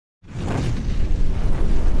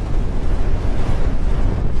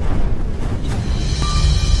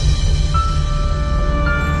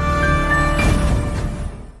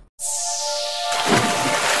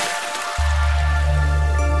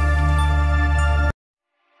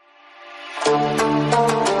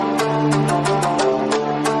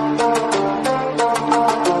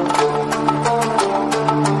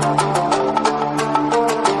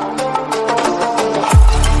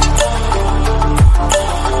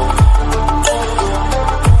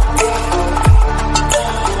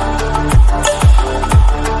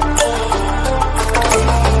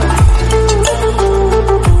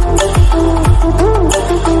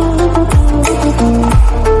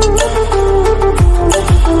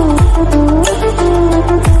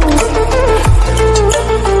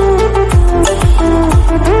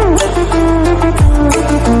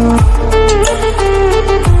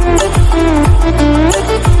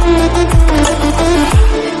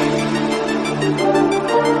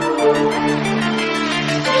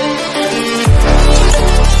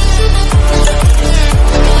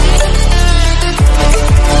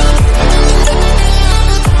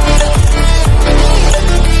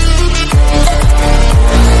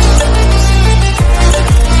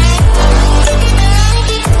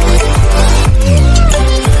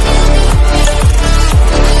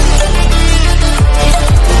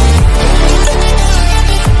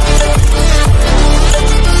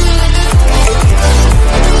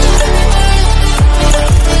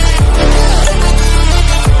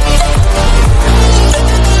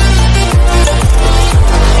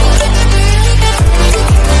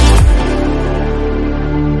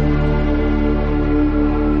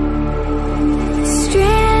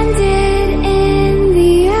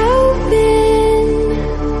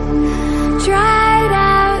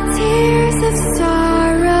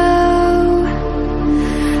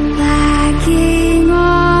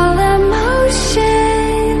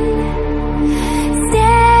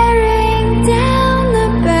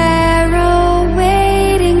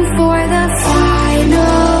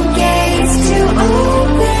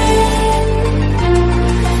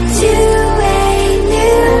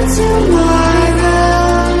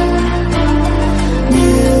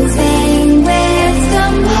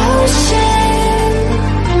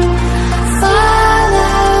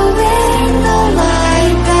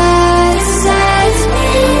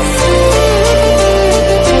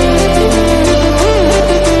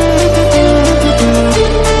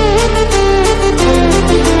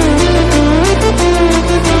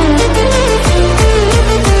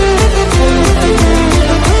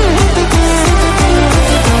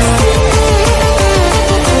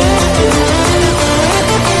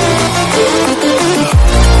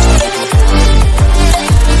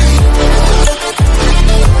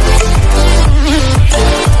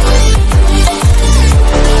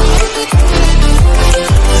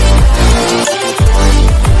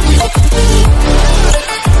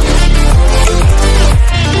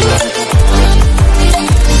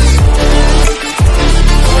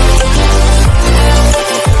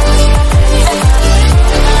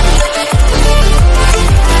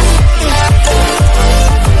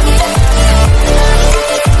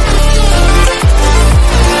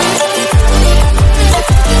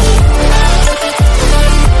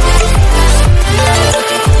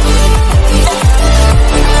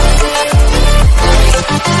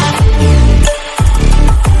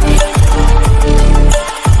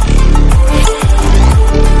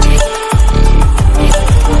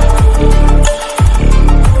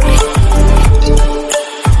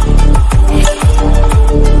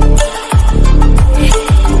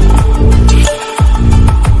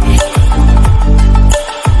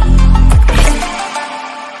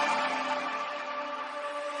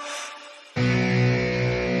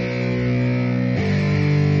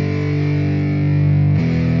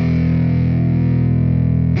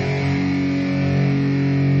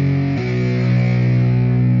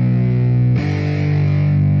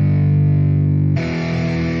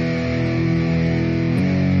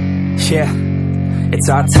Yeah, it's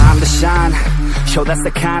our time to shine. Yo, that's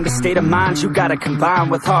the kind of state of mind you gotta combine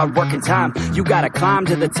with hard work and time. You gotta climb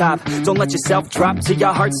to the top. Don't let yourself drop till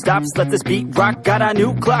your heart stops. Let this beat rock. Got a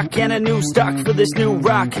new clock and a new stock for this new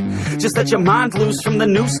rock. Just let your mind loose from the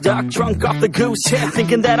new stock. Drunk off the goose, yeah,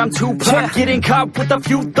 thinking that I'm too pop. Getting caught with a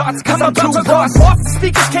few thoughts cause I'm too lost. Off the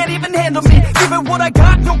speakers can't even handle me. Giving what I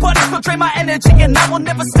got, nobody's gonna drain my energy. And I will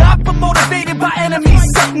never stop, I'm motivated by enemies.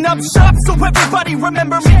 Setting up shop so everybody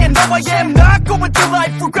remember me. And no, I am not going through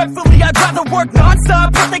life regretfully. I'd rather work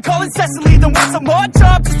non-stop, what they call incessantly, than work some odd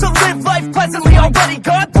job just to live life pleasantly. Already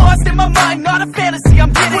got lost in my mind, not a fantasy,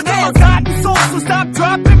 I'm getting it. We're forgotten souls, so stop,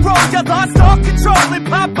 drop, and roll. You lost all control and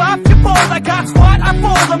pop off your ball. I got squat, I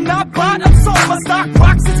fall, I'm not bought, I'm sold. My stock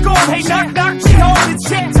rocks, it's gold. Hey, knock, knock, she home. It's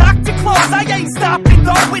shit, talk to close. I ain't stopping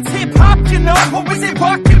though, it's hip-hop, you know. Or is it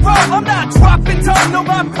rock and roll? I'm not dropping down, no,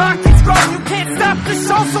 my pocket's grown. You can't stop the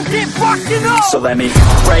show, so get rockin' up. So let me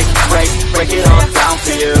break it all down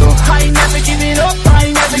for you. I ain't never giving up, I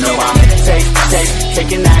ain't never giving up.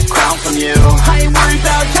 Taking that crown from you. I ain't worried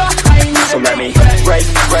about you, I ain't never. So let me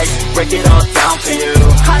break it all down for you.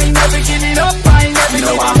 I ain't never giving up, I ain't never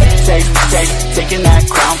giving up. Taking that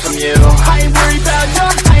crown from you. I ain't worried about you,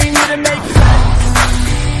 I ain't here to make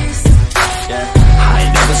friends. Yeah. I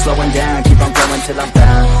ain't never slowing down, keep on going till I'm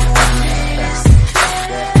down.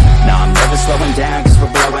 No, I'm never slowing down cause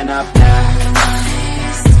we're blowing up now.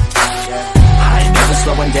 I ain't never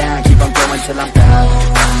slowing down, keep on going till I'm down.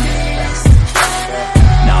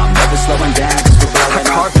 No, I'm never slowing down cause we're blowing up. I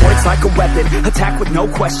carve words like a weapon, attack with no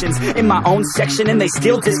questions. In my own section and they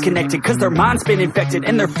still disconnected cause their mind's been infected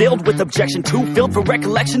and they're filled with objection. Too filled for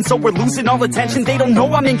recollection so we're losing all attention. They don't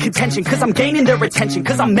know I'm in contention cause I'm gaining their attention.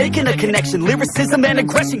 Cause I'm making a connection. Lyricism and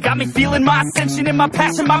aggression got me feeling my ascension. In my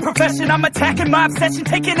passion, my profession, I'm attacking my obsession.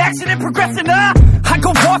 Taking action and progressing. I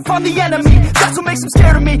go off on the enemy, that's what makes them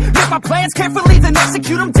scared of me. Make my plans carefully, then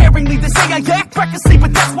execute them daringly. They say I act recklessly,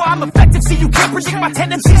 but that's why I'm effective. See, you can't predict my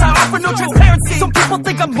tendencies, I offer no transparency. Some people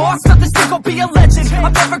think I'm lost, others think I'll be a legend.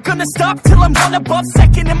 I'm never gonna stop till I'm one above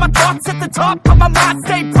second. And my thoughts at the top, but my mind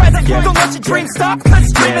stay present. Don't let your dreams stop,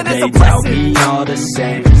 cause dreaming is a blessing. They tell me all the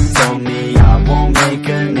same, told me I won't make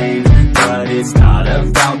a name. But it's not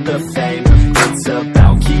about the fame, it's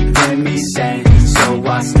about keeping me sane. So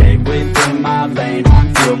I stay within my lane,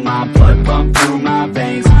 feel my blood pump through my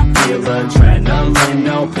veins. Feel adrenaline,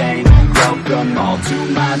 no pain, welcome all to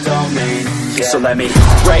my domain. So let me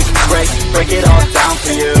break it all down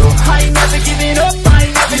for you. I ain't never giving up, I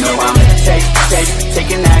ain't never giving up. I'm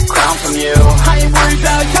taking that crown from you. I ain't worried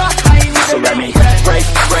about you, I ain't never. So let me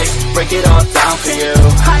break it all down for you.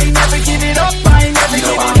 I ain't never giving up, I ain't never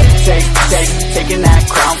giving up. I'm taking that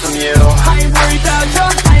crown from you. I ain't worried about you,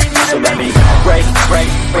 I ain't never. So let me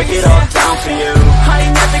break it all down for you. I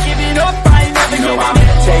ain't never giving up, I ain't never giving up. I'm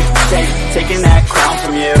taking that crown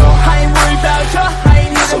from you. I ain't worried about you, I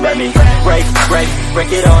ain't never. So let me break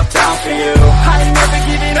it all down for you. I ain't never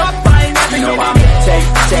giving up, I ain't never giving up. I'm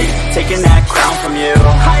taking that crown from you.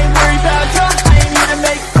 I ain't worried about you, I ain't here to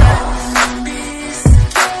make friends.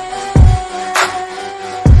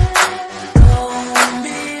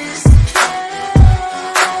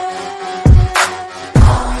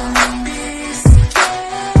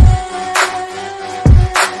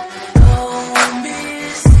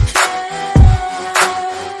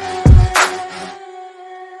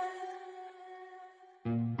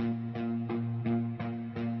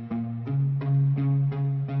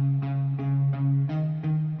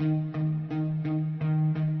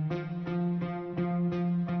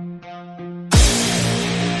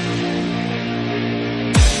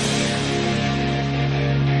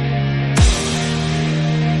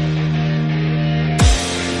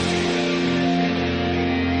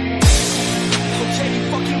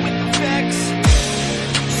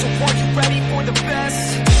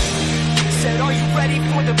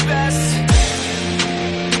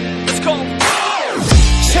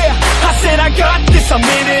 I'm in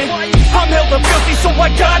it. I'm hella filthy, so I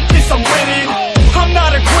got this, I'm winning. I'm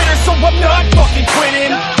not a quitter, so I'm not fucking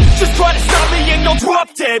quitting. Just try to stop me and you'll drop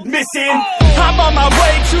dead missing. I'm on my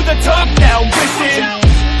way to the top now, listen.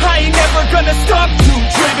 I ain't never gonna stop, too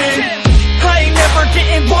driven. I ain't never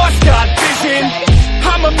getting lost, got vision.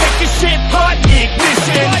 I'ma make this shit hot,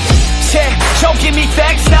 ignition. Yeah, y'all give me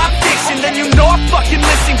facts, not fiction. Then you know I fucking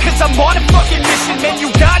listen, cause I'm on a fucking mission. Man,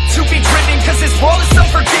 you got to be driven, cause this world is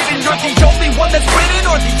unforgiving. You're the only one that's winning,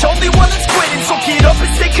 or the only one that's quitting. So get up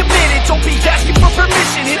and stay committed, don't be asking for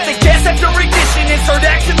permission. Hit the gas after ignition and start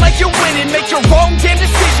acting like you're winning. Make your own damn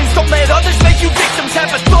decisions, don't let others make you victims.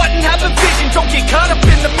 Have a thought and have a vision, don't get caught up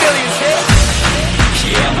in the millions.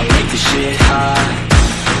 Yeah, I'ma make this shit hot.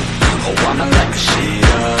 Oh, I'ma light the shit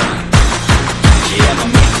up.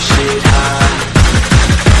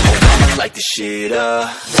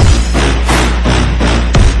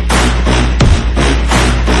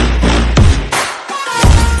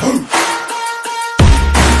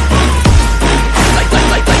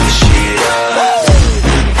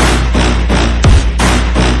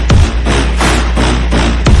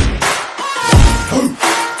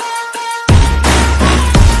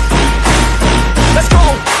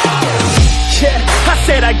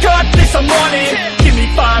 said I got this, I'm on it. Give me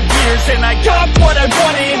 5 years and I got what I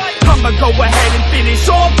wanted. I'ma go ahead and finish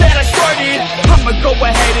all that I started. I'ma go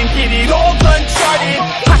ahead and get it all uncharted.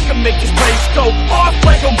 I can make this place go off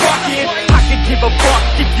like a rocket. I could give a fuck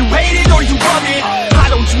if you hate it or you love it. I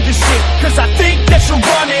don't do this shit cause I think that you're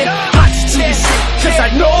on it. I just do this shit cause I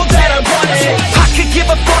know that I want it. I could give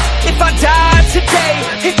a fuck if I die today.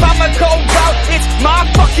 If I'ma go out, it's my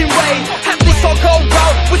fucking way. At least I'll go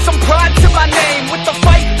out with some pride to my name. With the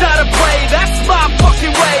fight that I play, that's my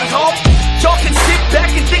fucking way, home. Y'all can sit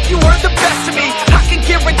back and think you heard the best of me. I can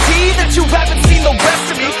guarantee that you haven't seen the rest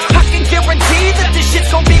of me. I can guarantee that this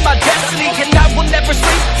shit's gonna be my destiny. And I will never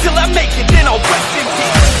sleep till I make it, then I'll rest in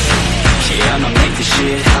peace. Yeah, I'ma make this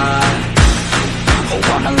shit hot. Oh,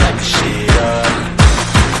 I'ma light this shit up.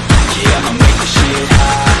 Yeah, I'ma make this shit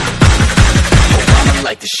hot. Oh, I'ma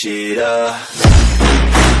light this shit up.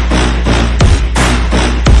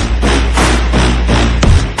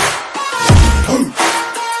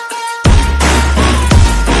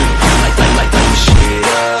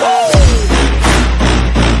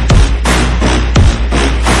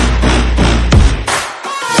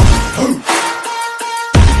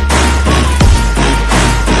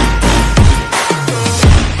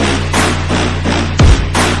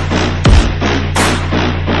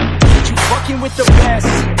 With the best,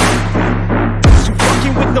 you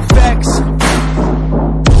fucking with the facts.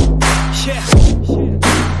 Yeah,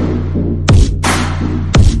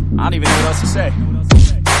 I don't even know what else to say.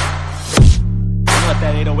 I'll let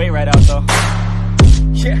that 808 right out though.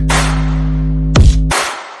 Yeah.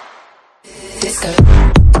 Disco.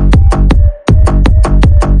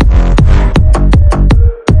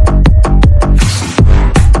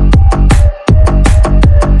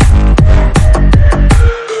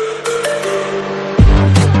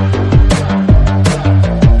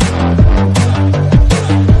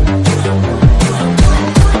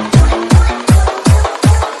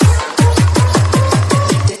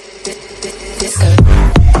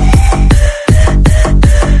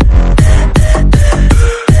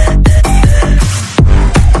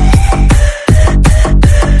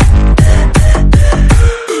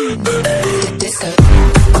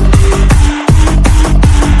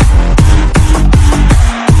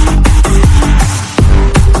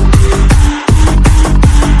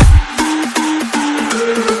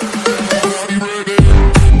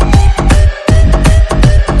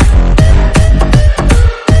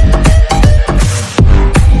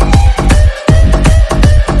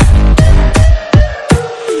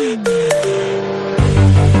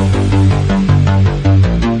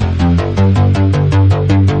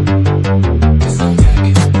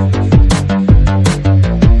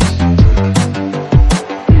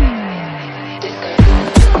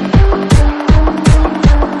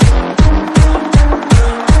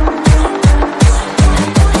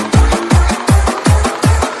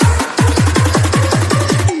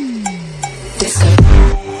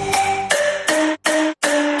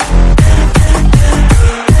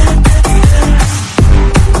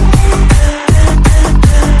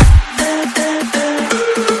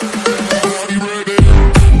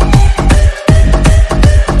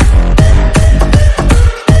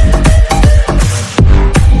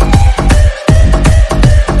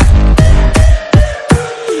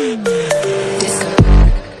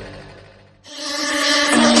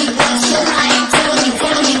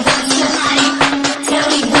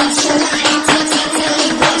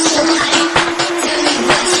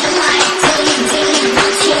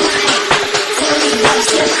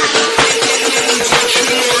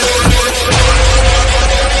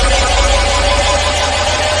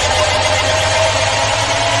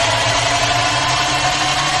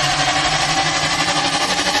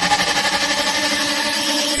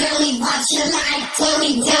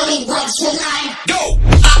 Tell me what you like.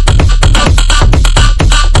 Go!